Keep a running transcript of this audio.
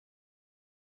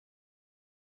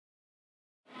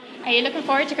Are you looking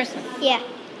forward to Christmas? Yeah,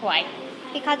 Why?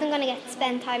 because I'm going to get to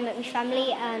spend time with my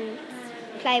family and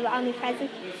play with all my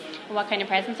presents. What kind of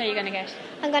presents are you going to get?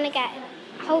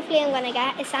 Hopefully I'm going to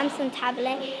get a Samsung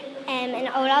tablet, an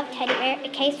Olaf teddy bear, a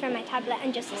case for my tablet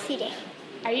and just a CD.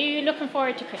 Are you looking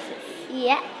forward to Christmas?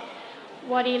 Yeah.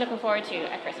 What are you looking forward to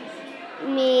at Christmas?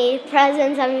 Me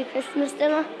presents and my Christmas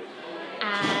dinner.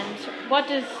 And what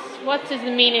is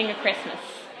the meaning of Christmas?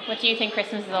 What do you think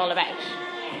Christmas is all about?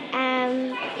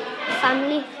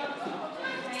 Family.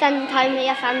 Spending time with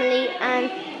your family, and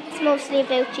it's mostly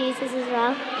about Jesus as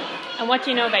well. And what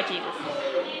do you know about Jesus?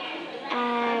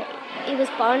 He was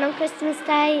born on Christmas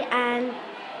Day, and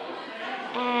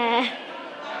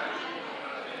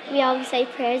we always say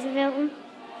prayers about him.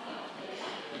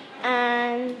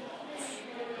 And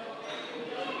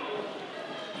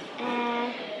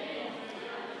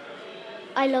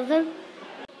I love him.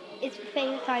 It's my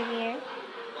favourite time of year.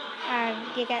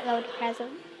 You get a load of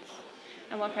presents.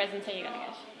 And what presents are you going to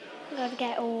get? I'm going to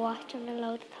get a watch and a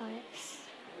load of toys.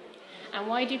 And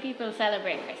why do people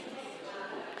celebrate Christmas?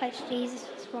 Because Jesus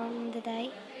was born on the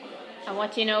day. And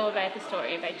what do you know about the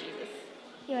story about Jesus?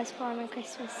 He was born on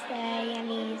Christmas Day, and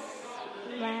he's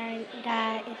wearing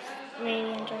that. It's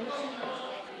really enjoyable.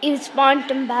 He was born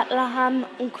in Bethlehem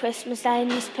on Christmas Day,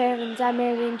 and his parents are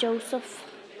Mary and Joseph.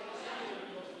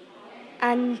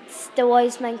 And the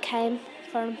wise men came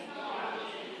for him.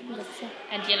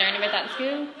 And do you learn about that in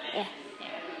school? Yeah.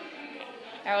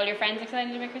 Are all your friends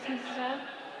excited about Christmas as well?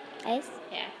 Yes.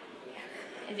 Yeah.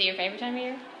 Is it your favourite time of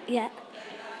year? Yeah.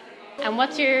 And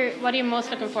what are you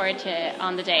most looking forward to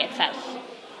on the day itself?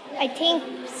 I think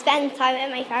spend time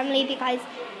with my family, because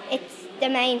it's the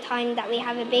main time that we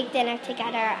have a big dinner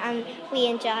together and we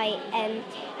enjoy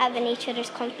having each other's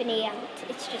company, and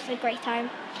it's just a great time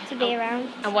to be around.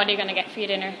 And what are you going to get for your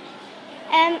dinner?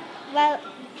 Well,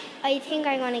 I think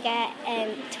I'm going to get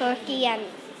turkey, and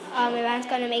my man's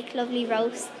going to make lovely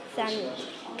roasts and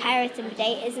carrots and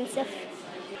potatoes and stuff.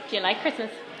 Do you like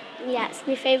Christmas? Yeah, it's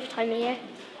my favourite time of year.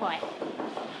 Why?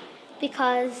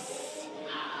 Because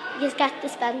you just get to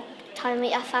spend time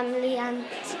with your family, and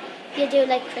you do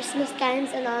like Christmas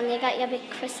games and all, and you get your big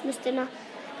Christmas dinner.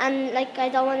 And like I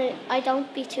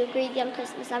don't be too greedy on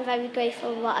Christmas. I'm very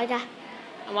grateful for what I get.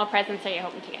 And what presents are you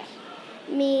hoping to get?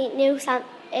 Me new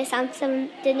Samsung,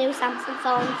 the new Samsung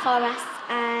phone 4S,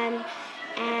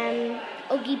 and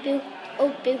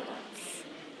Ugg boots,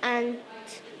 and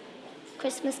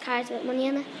Christmas cards with money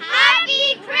in it.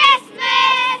 Happy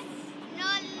Christmas!